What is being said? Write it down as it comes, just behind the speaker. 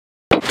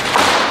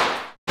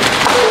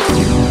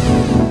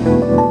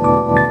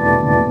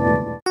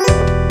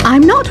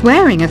not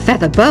wearing a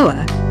feather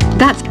boa.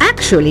 That's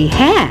actually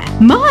hair.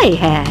 My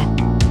hair.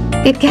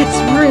 It gets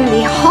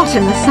really hot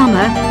in the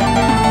summer.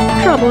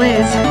 Trouble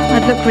is,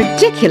 I'd look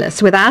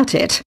ridiculous without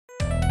it.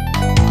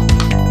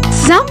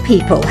 Some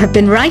people have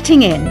been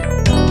writing in,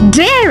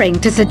 daring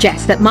to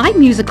suggest that my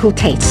musical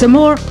tastes are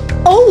more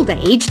old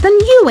age than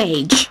new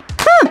age.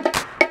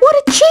 What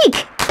a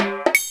cheek!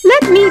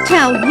 Let me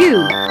tell you,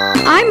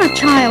 I'm a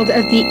child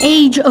of the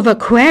age of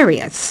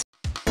Aquarius.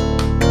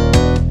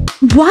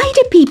 Why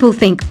do people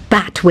think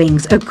bat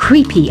wings are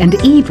creepy and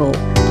evil?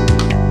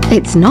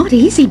 It's not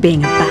easy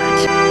being a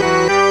bat.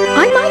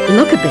 I might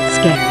look a bit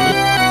scary,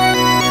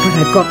 but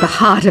I've got the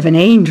heart of an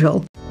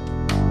angel.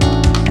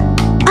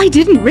 I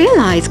didn't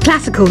realize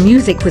classical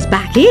music was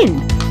back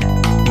in,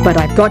 but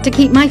I've got to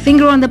keep my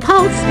finger on the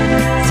pulse,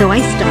 so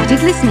I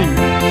started listening.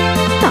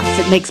 Thus,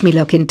 it makes me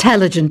look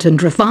intelligent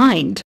and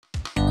refined.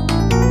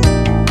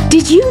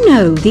 Did you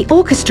know the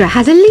orchestra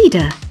has a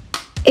leader?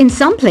 In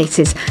some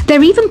places,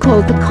 they're even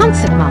called the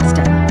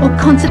concertmaster or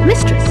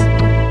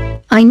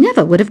concertmistress. I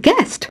never would have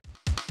guessed.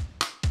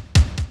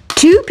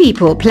 Two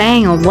people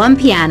playing on one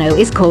piano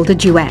is called a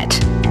duet.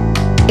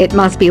 It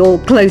must be all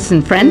close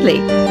and friendly.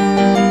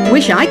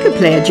 Wish I could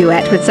play a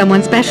duet with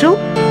someone special.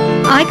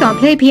 I can't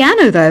play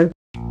piano though.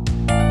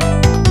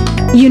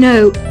 You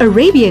know,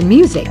 Arabian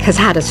music has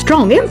had a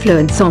strong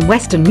influence on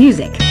Western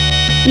music.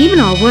 Even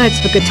our words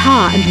for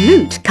guitar and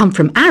lute come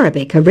from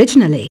Arabic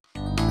originally.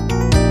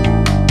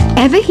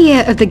 Ever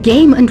hear of the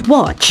Game &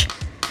 Watch?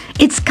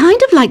 It's kind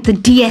of like the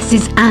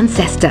DS's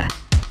ancestor.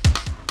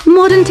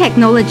 Modern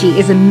technology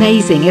is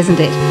amazing, isn't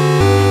it?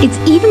 It's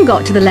even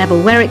got to the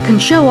level where it can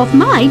show off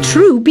my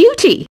true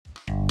beauty.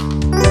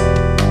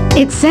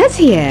 It says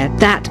here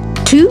that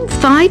 2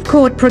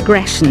 5-chord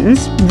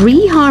progressions,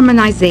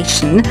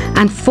 reharmonization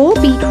and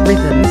 4-beat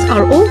rhythms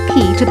are all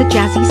key to the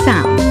jazzy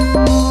sound.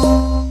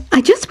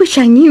 I just wish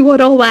I knew what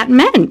all that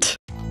meant.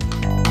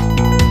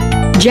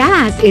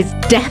 Jazz is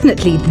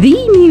definitely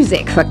the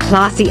music for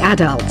classy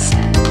adults.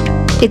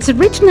 It's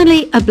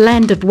originally a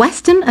blend of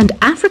Western and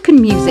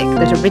African music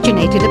that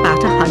originated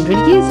about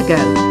 100 years ago.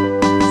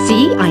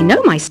 See, I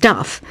know my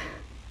stuff.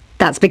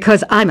 That's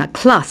because I'm a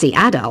classy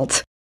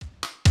adult.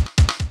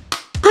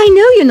 I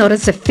know you're not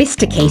as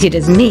sophisticated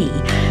as me,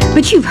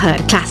 but you've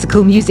heard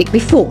classical music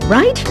before,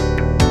 right?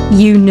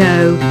 You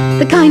know,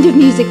 the kind of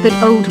music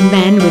that old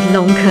men with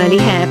long curly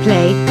hair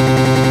play.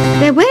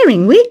 They're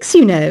wearing wigs,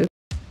 you know.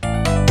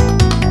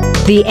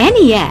 The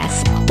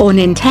NES, or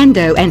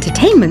Nintendo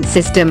Entertainment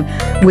System,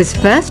 was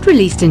first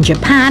released in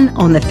Japan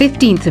on the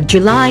 15th of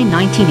July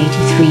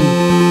 1983.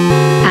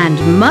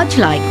 And much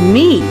like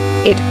me,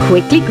 it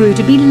quickly grew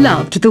to be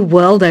loved the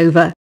world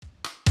over.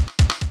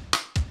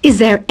 Is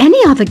there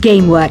any other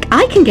game work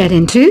I can get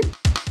into?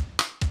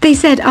 They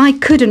said I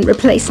couldn't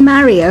replace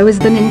Mario as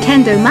the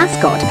Nintendo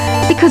mascot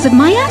because of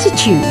my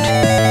attitude.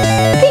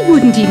 They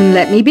wouldn't even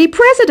let me be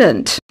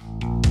president.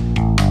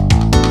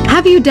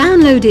 Have you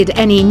downloaded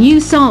any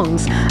new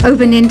songs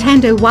over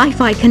Nintendo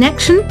Wi-Fi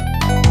connection?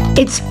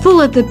 It's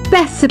full of the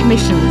best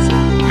submissions,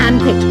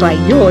 handpicked by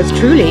yours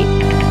truly.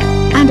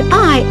 And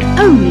I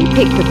only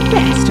pick the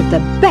best of the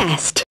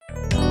best.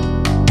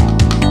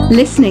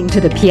 Listening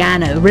to the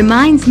piano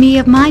reminds me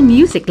of my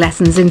music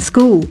lessons in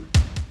school.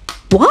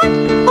 What?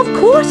 Of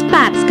course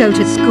bats go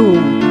to school.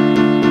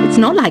 It's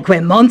not like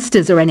we're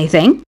monsters or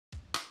anything.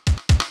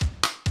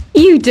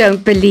 You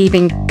don't believe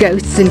in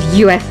ghosts and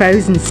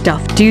UFOs and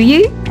stuff, do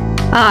you?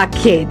 Ah,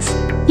 kids,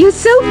 you're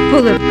so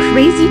full of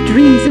crazy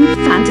dreams and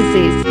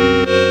fantasies.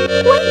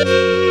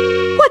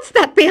 Wait, what's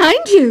that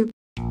behind you?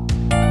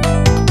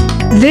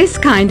 This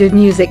kind of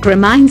music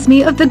reminds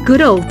me of the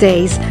good old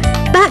days,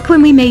 back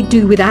when we made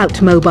do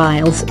without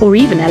mobiles or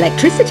even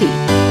electricity.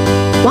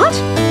 What?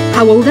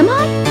 How old am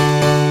I?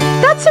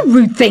 That's a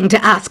rude thing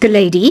to ask a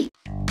lady.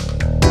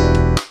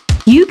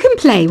 You can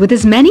play with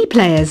as many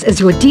players as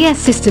your DS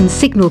system's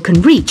signal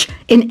can reach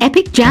in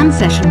Epic Jam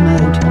Session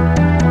mode.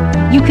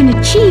 You can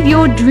achieve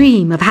your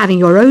dream of having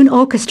your own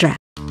orchestra.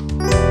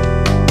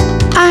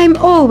 I'm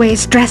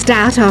always stressed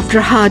out after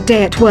a hard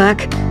day at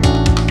work.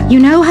 You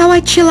know how I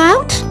chill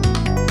out?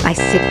 I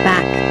sit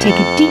back, take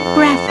a deep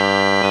breath,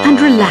 and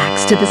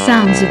relax to the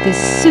sounds of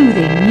this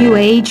soothing new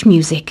age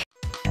music.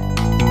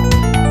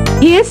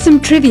 Here's some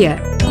trivia.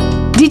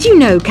 Did you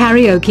know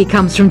karaoke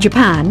comes from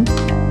Japan?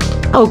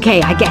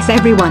 Okay, I guess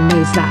everyone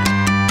knows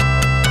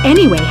that.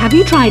 Anyway, have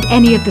you tried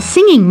any of the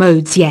singing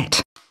modes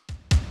yet?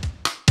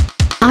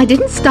 I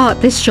didn't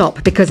start this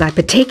shop because I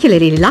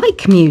particularly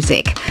like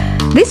music.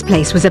 This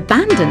place was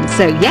abandoned,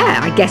 so yeah,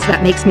 I guess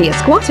that makes me a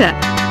squatter.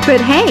 But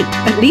hey,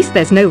 at least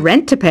there's no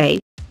rent to pay.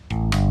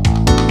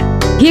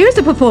 Here's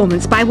a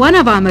performance by one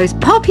of our most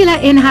popular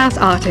in-house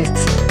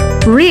artists.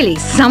 Really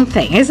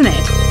something, isn't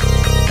it?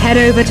 Head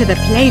over to the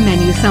play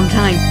menu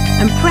sometime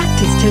and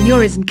practice till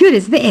you're as good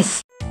as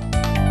this.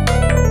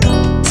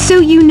 So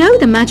you know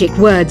the magic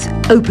words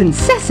 "Open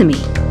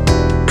Sesame."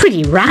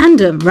 Pretty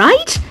random,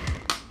 right?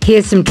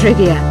 Here's some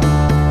trivia.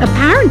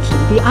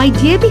 Apparently, the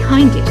idea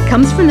behind it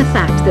comes from the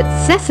fact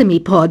that sesame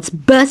pods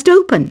burst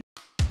open.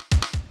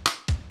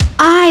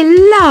 I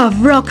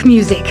love rock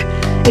music.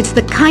 It's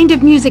the kind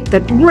of music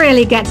that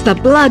really gets the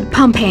blood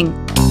pumping.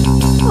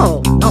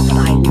 Oh, not that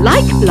I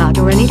like blood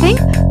or anything.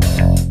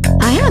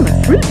 I am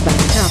a fruit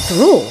bat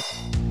after all.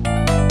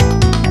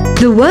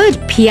 The word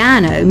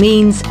piano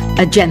means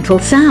a gentle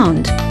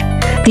sound.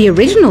 The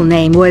original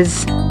name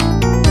was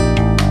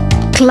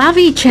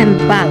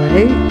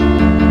Clavicembalo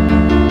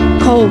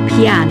col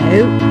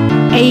piano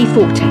a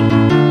forte.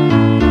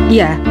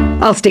 Yeah,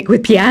 I'll stick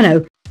with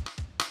piano.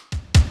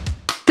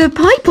 The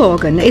pipe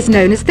organ is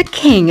known as the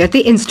king of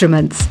the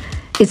instruments.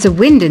 It's a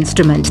wind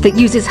instrument that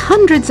uses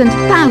hundreds and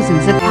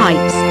thousands of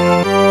pipes.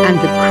 And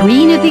the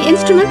queen of the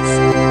instruments?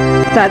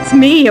 That's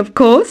me, of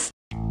course.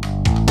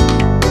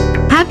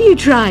 Have you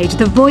tried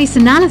the voice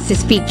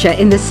analysis feature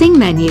in the Sing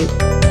menu?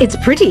 It's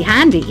pretty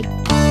handy.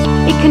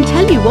 It can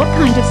tell you what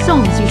kind of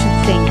songs you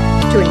should sing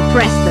to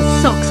impress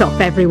the socks off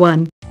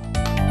everyone.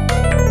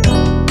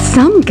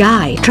 Some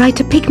guy tried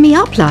to pick me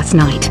up last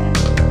night.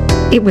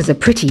 It was a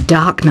pretty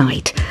dark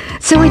night,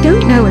 so I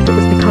don't know if it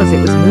was because it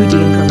was moody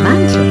and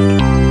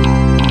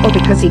romantic, or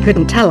because he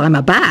couldn't tell I'm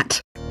a bat.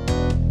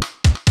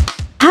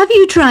 Have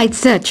you tried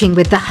searching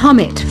with the Hum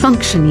It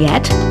function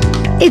yet?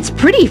 It's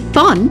pretty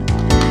fun.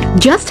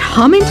 Just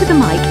hum into the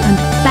mic and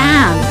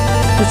bam!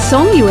 The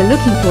song you were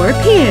looking for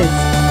appears.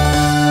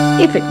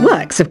 If it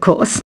works, of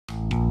course.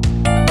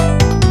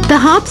 The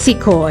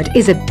harpsichord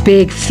is a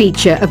big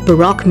feature of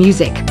Baroque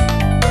music.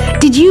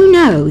 Did you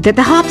know that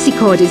the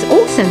harpsichord is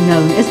also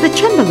known as the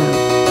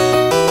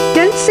cembalo?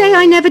 Don't say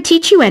I never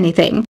teach you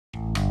anything.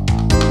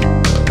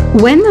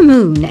 When the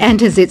moon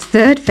enters its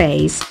third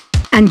phase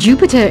and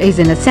Jupiter is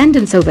in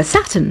ascendance over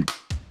Saturn,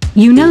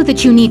 you know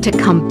that you need to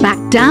come back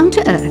down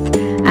to Earth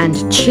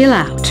and chill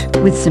out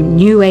with some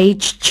new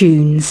age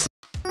tunes.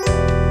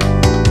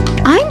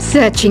 I'm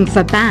searching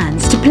for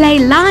bands to play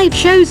live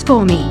shows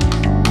for me.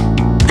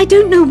 I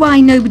don't know why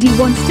nobody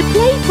wants to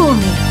play for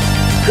me.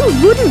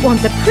 Who wouldn't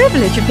want the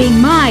privilege of being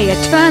my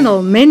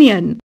eternal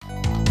minion?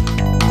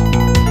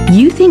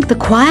 You think the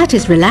quiet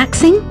is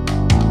relaxing?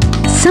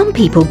 Some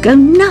people go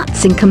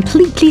nuts in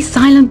completely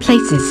silent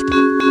places.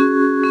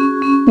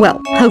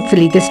 Well,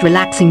 hopefully this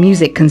relaxing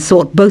music can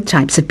sort both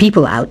types of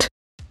people out.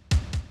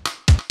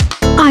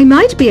 I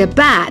might be a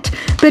bat,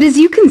 but as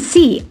you can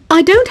see,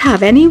 I don't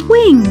have any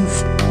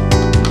wings.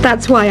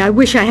 That's why I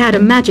wish I had a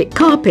magic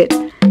carpet.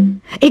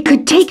 It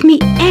could take me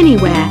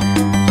anywhere,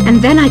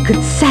 and then I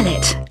could sell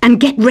it and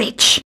get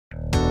rich.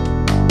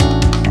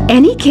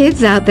 Any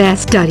kids out there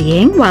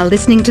studying while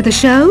listening to the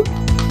show?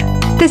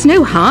 There's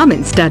no harm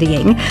in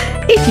studying.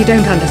 If you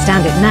don't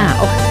understand it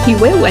now, you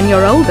will when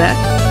you're older.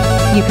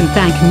 You can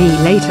thank me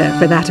later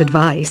for that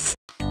advice.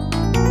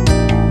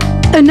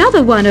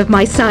 Another one of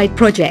my side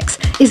projects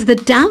is the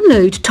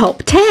Download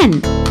Top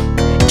 10.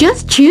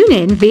 Just tune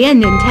in via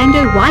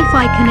Nintendo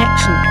Wi-Fi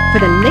connection for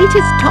the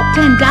latest Top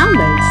 10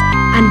 downloads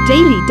and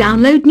daily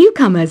download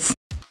newcomers.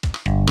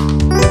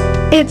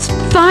 It's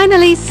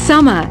finally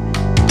summer.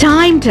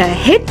 Time to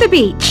hit the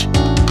beach.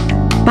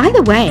 By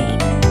the way,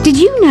 did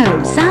you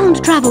know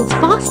sound travels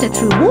faster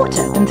through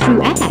water than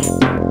through air?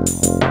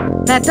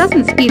 That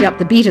doesn't speed up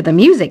the beat of the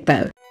music,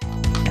 though.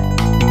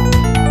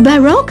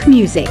 Baroque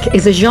music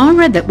is a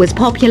genre that was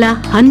popular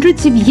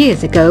hundreds of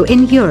years ago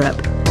in Europe.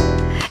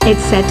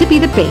 It's said to be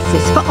the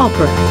basis for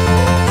opera.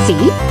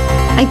 See?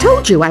 I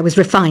told you I was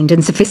refined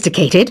and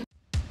sophisticated.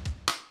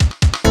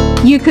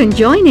 You can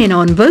join in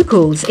on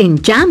vocals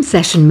in jam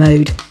session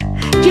mode.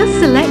 Just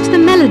select the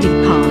melody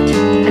part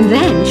and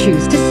then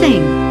choose to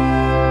sing.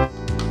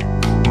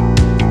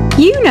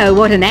 You know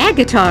what an air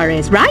guitar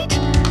is, right?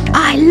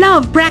 I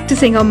love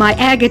practicing on my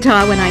air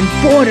guitar when I'm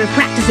bored of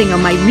practicing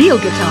on my real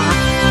guitar.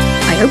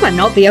 I hope I'm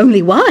not the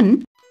only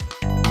one.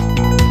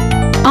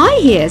 I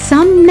hear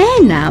some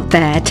men out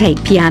there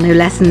take piano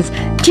lessons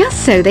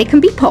just so they can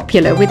be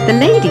popular with the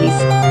ladies.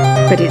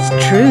 But it's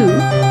true,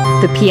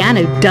 the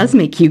piano does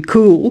make you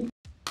cool.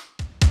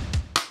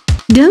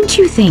 Don't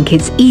you think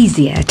it's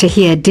easier to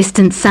hear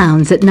distant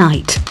sounds at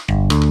night?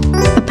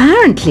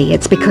 Apparently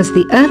it's because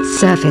the Earth's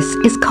surface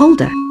is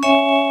colder.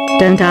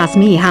 Don't ask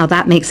me how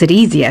that makes it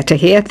easier to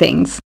hear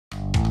things.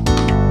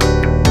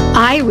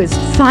 I was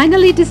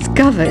finally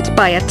discovered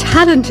by a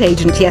talent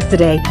agent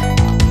yesterday,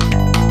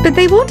 but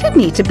they wanted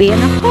me to be in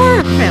a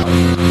horror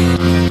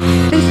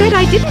film. They said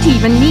I didn't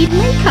even need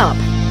makeup.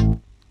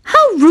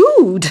 How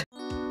rude!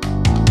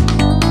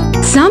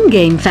 Some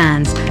game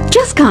fans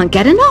just can't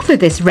get enough of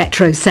this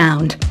retro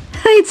sound.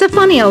 It's a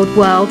funny old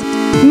world.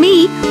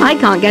 Me, I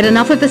can't get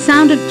enough of the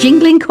sound of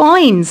jingling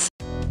coins.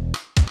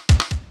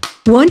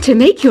 Want to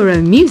make your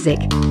own music,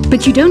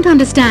 but you don't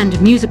understand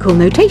musical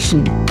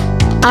notation?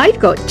 I've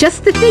got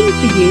just the thing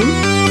for you.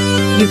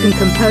 You can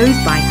compose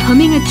by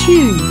humming a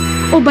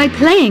tune or by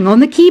playing on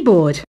the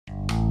keyboard.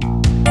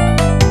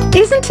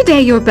 Isn't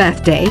today your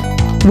birthday?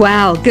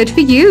 Well, good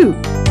for you.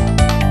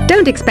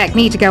 Don't expect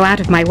me to go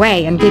out of my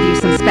way and give you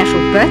some special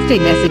birthday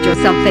message or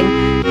something,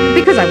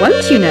 because I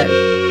won't, you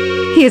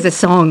know. Here's a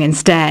song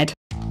instead.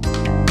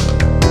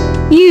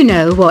 You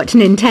know what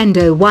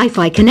Nintendo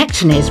Wi-Fi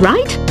connection is,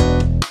 right?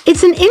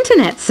 It's an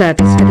internet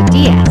service for the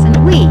DS and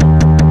Wii.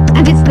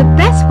 and it's the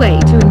best way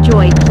to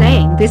enjoy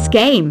playing this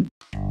game.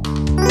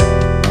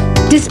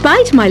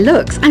 Despite my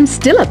looks, I'm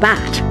still a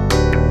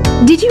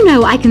bat. Did you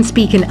know I can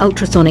speak in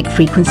ultrasonic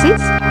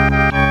frequencies?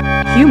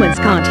 Humans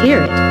can't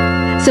hear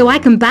it, so I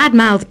can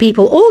badmouth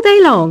people all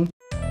day long.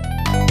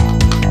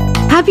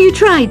 Have you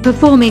tried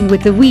performing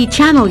with the Wii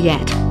channel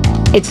yet?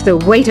 It's the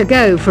way to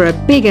go for a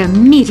bigger,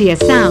 meatier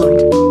sound.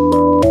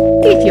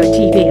 If your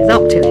TV is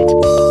up to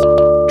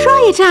it.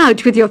 Try it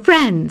out with your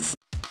friends.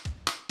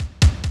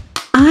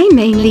 I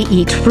mainly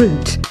eat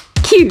fruit.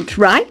 Cute,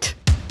 right?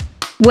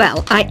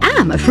 Well, I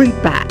am a fruit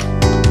bat.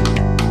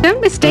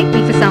 Don't mistake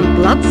me for some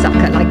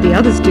bloodsucker like the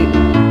others do.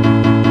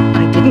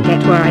 I didn't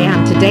get where I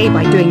am today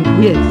by doing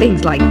weird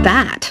things like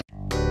that.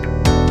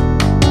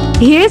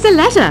 Here's a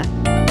letter.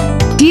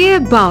 Dear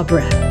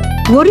Barbara,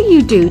 what do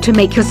you do to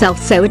make yourself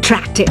so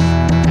attractive?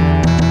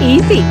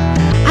 Easy.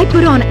 I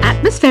put on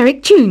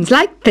atmospheric tunes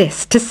like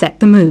this to set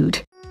the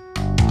mood.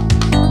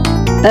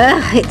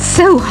 Ugh, it's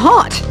so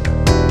hot.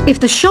 If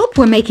the shop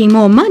were making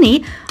more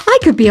money, I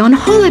could be on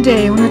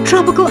holiday on a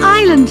tropical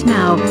island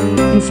now,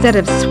 instead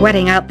of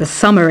sweating out the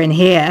summer in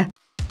here.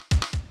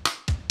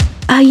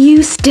 Are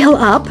you still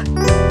up?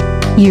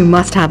 You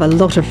must have a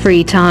lot of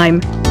free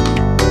time.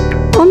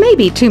 Or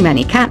maybe too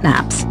many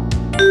catnaps.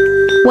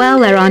 Well,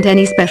 there aren't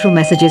any special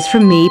messages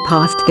from me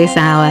past this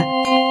hour.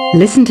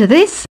 Listen to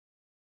this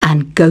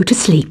and go to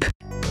sleep.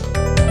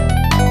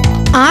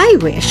 I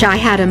wish I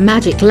had a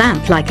magic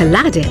lamp like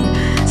Aladdin,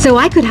 so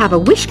I could have a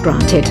wish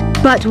granted.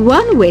 But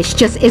one wish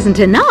just isn't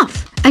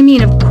enough. I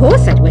mean, of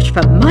course I'd wish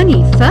for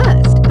money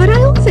first, but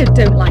I also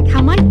don't like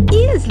how my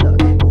ears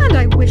look. And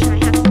I wish I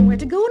had somewhere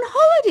to go on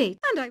holiday.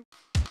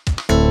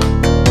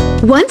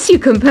 Once you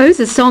compose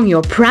a song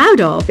you're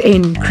proud of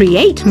in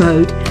Create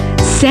mode,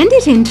 send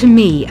it in to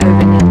me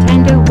over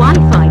Nintendo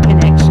Wi-Fi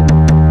connection.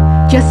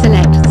 Just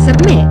select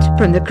Submit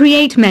from the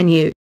Create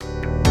menu.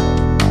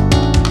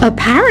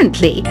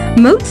 Apparently,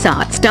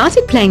 Mozart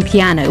started playing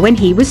piano when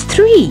he was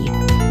 3.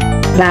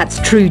 That's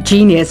true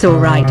genius, all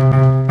right.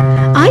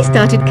 I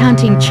started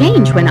counting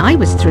change when I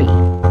was 3.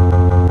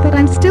 But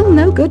I'm still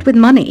no good with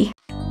money.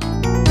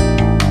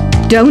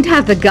 Don't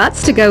have the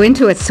guts to go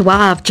into a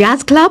suave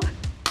jazz club?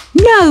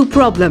 No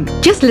problem.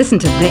 Just listen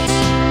to this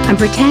and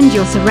pretend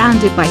you're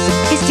surrounded by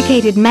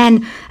sophisticated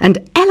men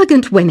and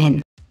elegant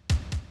women.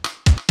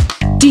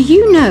 Do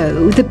you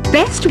know the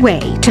best way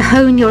to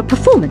hone your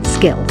performance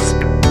skills?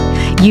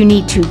 You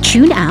need to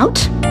tune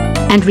out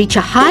and reach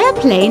a higher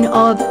plane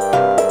of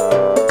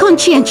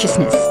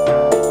conscientiousness.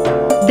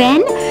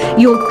 Then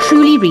you'll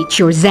truly reach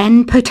your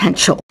Zen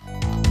potential.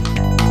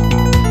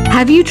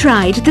 Have you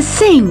tried the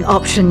Sing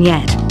option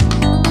yet?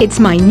 It's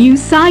my new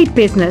side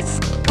business.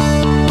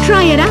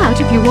 Try it out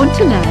if you want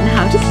to learn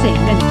how to sing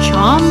and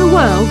charm the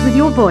world with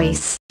your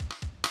voice.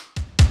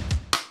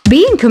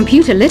 Being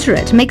computer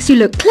literate makes you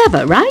look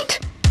clever, right?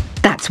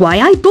 That's why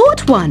I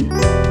bought one.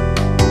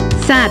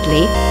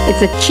 Sadly,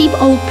 it's a cheap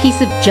old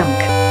piece of junk.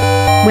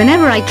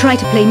 Whenever I try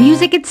to play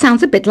music, it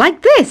sounds a bit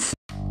like this.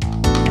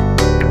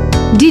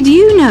 Did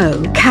you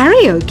know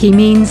karaoke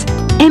means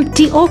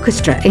empty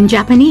orchestra in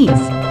Japanese?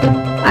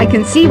 I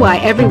can see why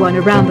everyone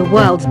around the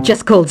world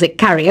just calls it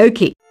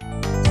karaoke.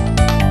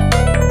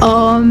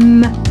 Oh,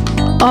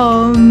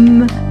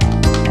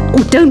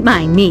 don't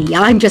mind me.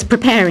 I'm just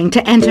preparing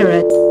to enter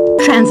a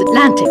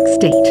transatlantic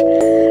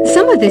state.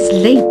 Some of this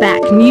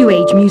laid-back New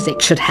Age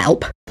music should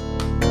help.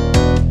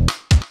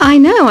 I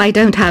know I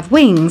don't have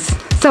wings,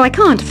 so I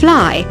can't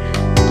fly.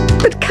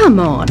 But come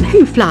on,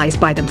 who flies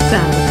by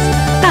themselves?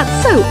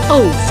 That's so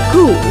old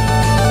school.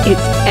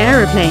 It's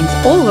aeroplanes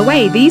all the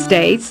way these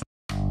days.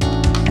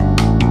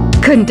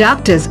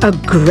 Conductors are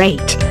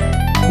great.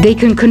 They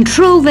can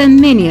control their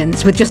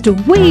minions with just a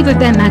wave of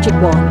their magic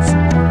wands.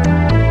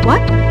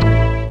 What?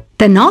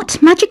 They're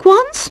not magic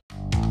wands?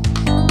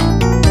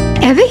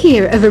 Ever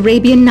hear of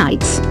Arabian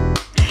Nights?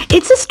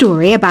 It's a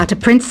story about a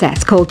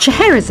princess called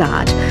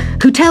Scheherazade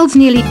who tells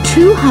nearly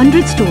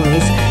 200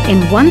 stories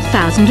in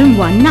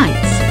 1001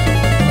 nights.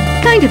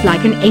 Kind of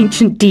like an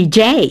ancient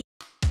DJ.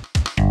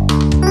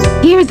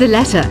 Here's a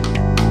letter.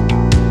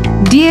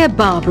 Dear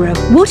Barbara,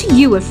 what are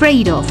you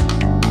afraid of?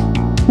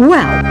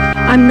 Well,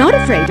 I'm not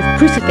afraid of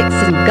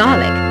crucifixes and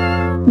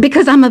garlic,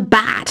 because I'm a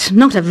bat,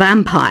 not a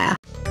vampire.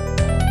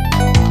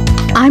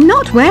 I'm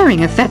not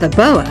wearing a feather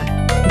boa.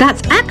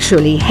 That's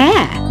actually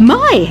hair,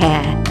 my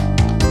hair.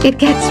 It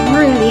gets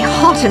really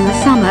hot in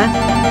the summer.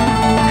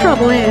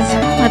 Trouble is,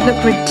 I'd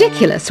look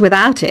ridiculous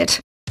without it.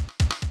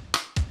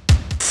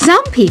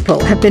 Some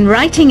people have been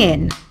writing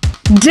in,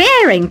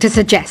 daring to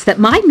suggest that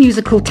my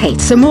musical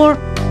tastes are more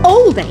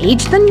old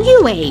age than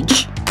new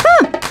age.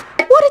 Huh,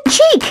 what a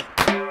cheek!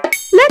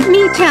 Let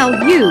me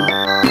tell you,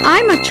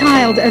 I'm a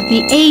child of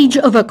the age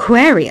of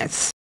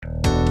Aquarius.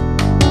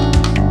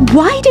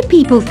 Why do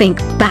people think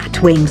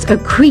bat wings are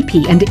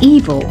creepy and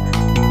evil?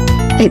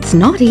 It's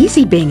not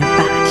easy being a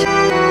bat.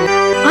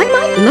 I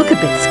might look a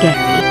bit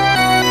scary,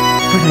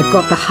 but I've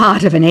got the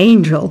heart of an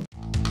angel.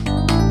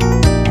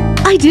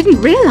 I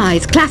didn't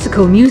realize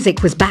classical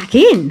music was back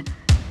in,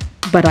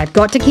 but I've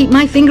got to keep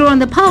my finger on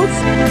the pulse,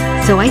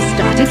 so I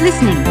started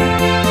listening.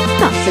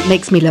 Plus, it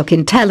makes me look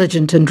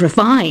intelligent and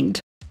refined.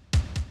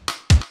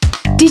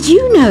 Did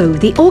you know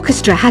the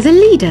orchestra has a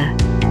leader?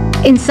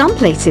 In some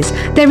places,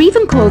 they're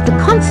even called the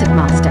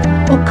concertmaster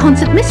or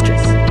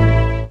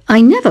concertmistress.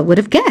 I never would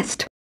have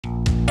guessed.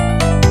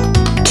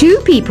 Two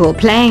people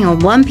playing on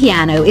one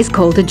piano is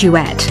called a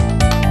duet.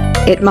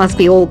 It must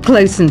be all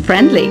close and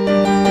friendly.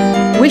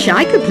 Wish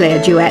I could play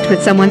a duet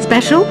with someone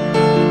special.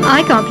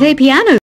 I can't play piano.